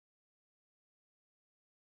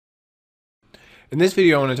In this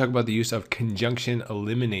video, I want to talk about the use of conjunction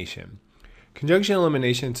elimination. Conjunction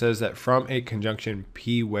elimination says that from a conjunction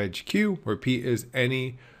P wedge Q, where P is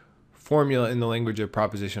any formula in the language of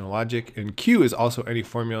propositional logic, and Q is also any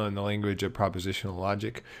formula in the language of propositional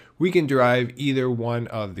logic, we can derive either one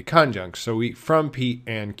of the conjuncts. So from P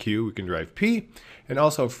and Q, we can derive P, and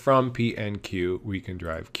also from P and Q, we can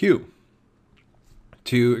derive Q.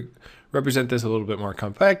 To represent this a little bit more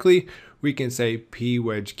compactly, we can say P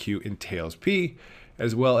wedge Q entails P,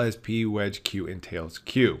 as well as P wedge Q entails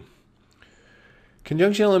Q.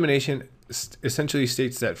 Conjunction elimination essentially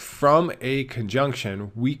states that from a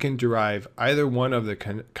conjunction, we can derive either one of the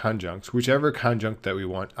conjuncts, whichever conjunct that we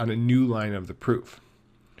want, on a new line of the proof.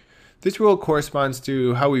 This rule corresponds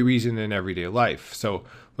to how we reason in everyday life. So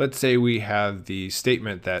let's say we have the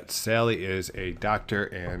statement that Sally is a doctor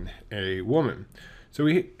and a woman. So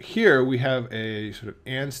here we have a sort of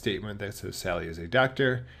and statement that says Sally is a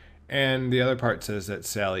doctor, and the other part says that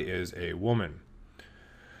Sally is a woman.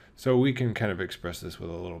 So we can kind of express this with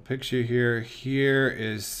a little picture here. Here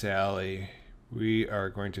is Sally. We are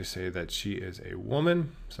going to say that she is a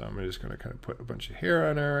woman. So I'm just going to kind of put a bunch of hair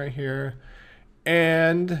on her right here.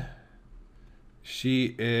 And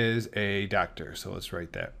she is a doctor. So let's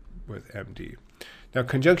write that with MD. Now,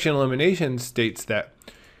 conjunction elimination states that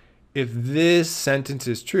if this sentence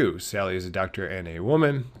is true, Sally is a doctor and a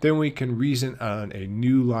woman, then we can reason on a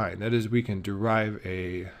new line. That is, we can derive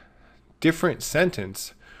a different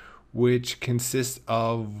sentence which consists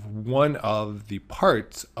of one of the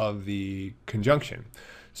parts of the conjunction.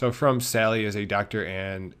 So from Sally is a doctor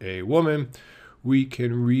and a woman, we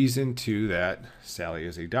can reason to that Sally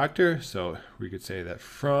is a doctor. So we could say that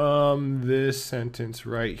from this sentence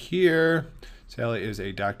right here, Sally is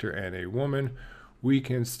a doctor and a woman, we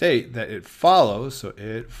can state that it follows, so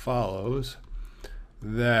it follows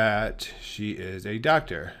that she is a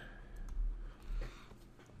doctor.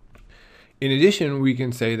 In addition, we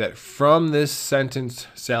can say that from this sentence,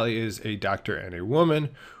 Sally is a doctor and a woman,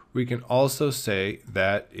 we can also say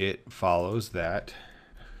that it follows that.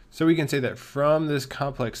 So we can say that from this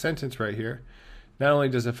complex sentence right here, not only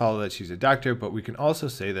does it follow that she's a doctor, but we can also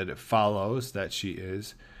say that it follows that she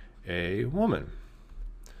is a woman.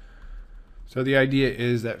 So the idea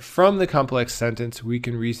is that from the complex sentence, we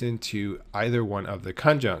can reason to either one of the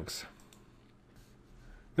conjuncts.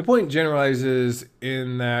 The point generalizes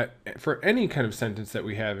in that for any kind of sentence that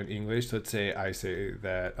we have in English, let's say I say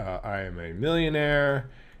that I am a millionaire,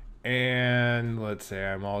 and let's say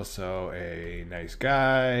I'm also a nice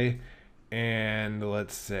guy, and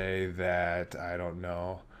let's say that, I don't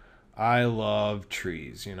know, I love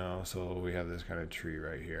trees, so we have this kind of tree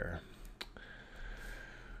right here.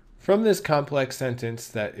 From this complex sentence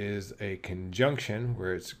that is a conjunction,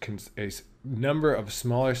 where it's a number of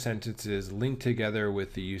smaller sentences linked together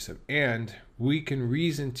with the use of and, we can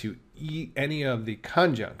reason to any of the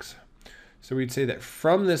conjuncts. So we'd say that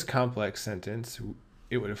from this complex sentence,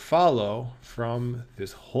 it would follow from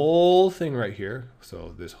this whole thing right here,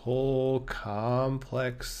 so this whole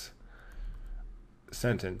complex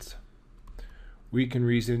sentence, we can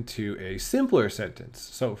reason to a simpler sentence.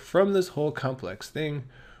 So from this whole complex thing,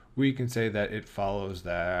 we can say that it follows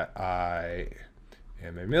that I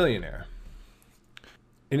am a millionaire.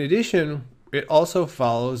 In addition, it also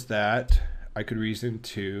follows that I could reason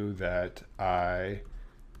to that I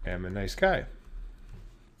am a nice guy.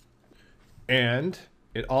 And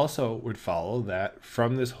it also would follow that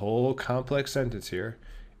from this whole complex sentence here,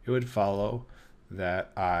 it would follow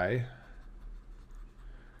that I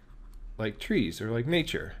like trees or like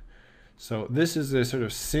nature. So this is a sort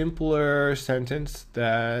of simpler sentence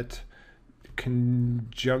that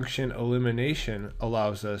conjunction elimination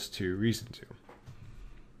allows us to reason to.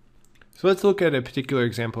 So let's look at a particular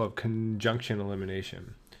example of conjunction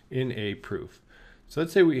elimination in a proof. So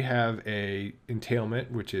let's say we have a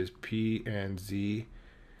entailment, which is P and Z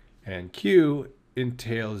and Q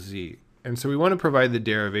entails Z. And so we want to provide the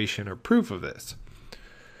derivation or proof of this.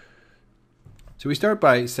 So we start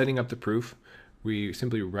by setting up the proof. We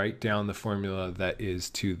simply write down the formula that is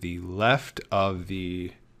to the left of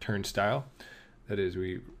the turnstile. That is,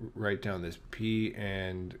 we write down this P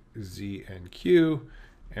and Z and Q,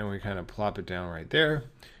 and we kind of plop it down right there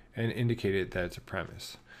and indicate it that it's a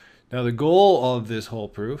premise. Now the goal of this whole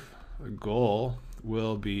proof, the goal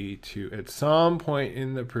will be to, at some point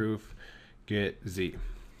in the proof, get Z.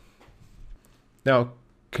 Now,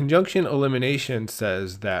 conjunction elimination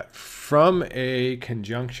says that from a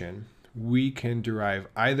conjunction, we can derive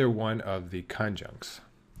either one of the conjuncts.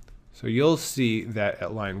 So you'll see that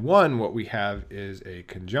at line 1, what we have is a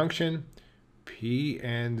conjunction, P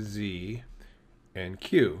and Z and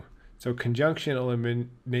Q. So conjunction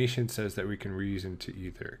elimination says that we can reason to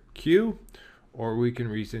either Q or we can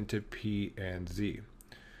reason to P and Z.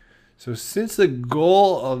 So since the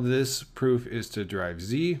goal of this proof is to derive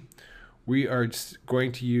Z, we are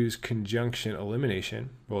going to use conjunction elimination.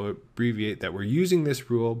 We'll abbreviate that we're using this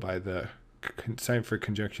rule by the sign for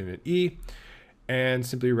conjunction in E and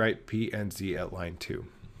simply write P and Z at line 2.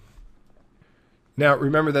 Now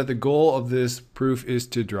remember that the goal of this proof is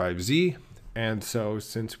to derive Z, and so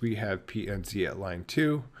since we have P and Z at line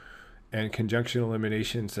 2 and conjunction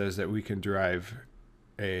elimination says that we can derive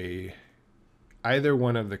either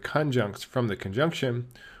one of the conjuncts from the conjunction,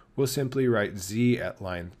 we'll simply write Z at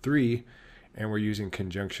line 3 and we're using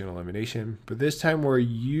conjunction elimination. But this time we're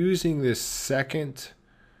using this second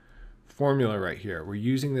formula right here. We're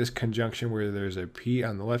using this conjunction where there's a P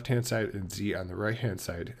on the left-hand side and Z on the right-hand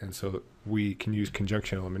side. And so we can use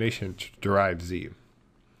conjunction elimination to derive Z.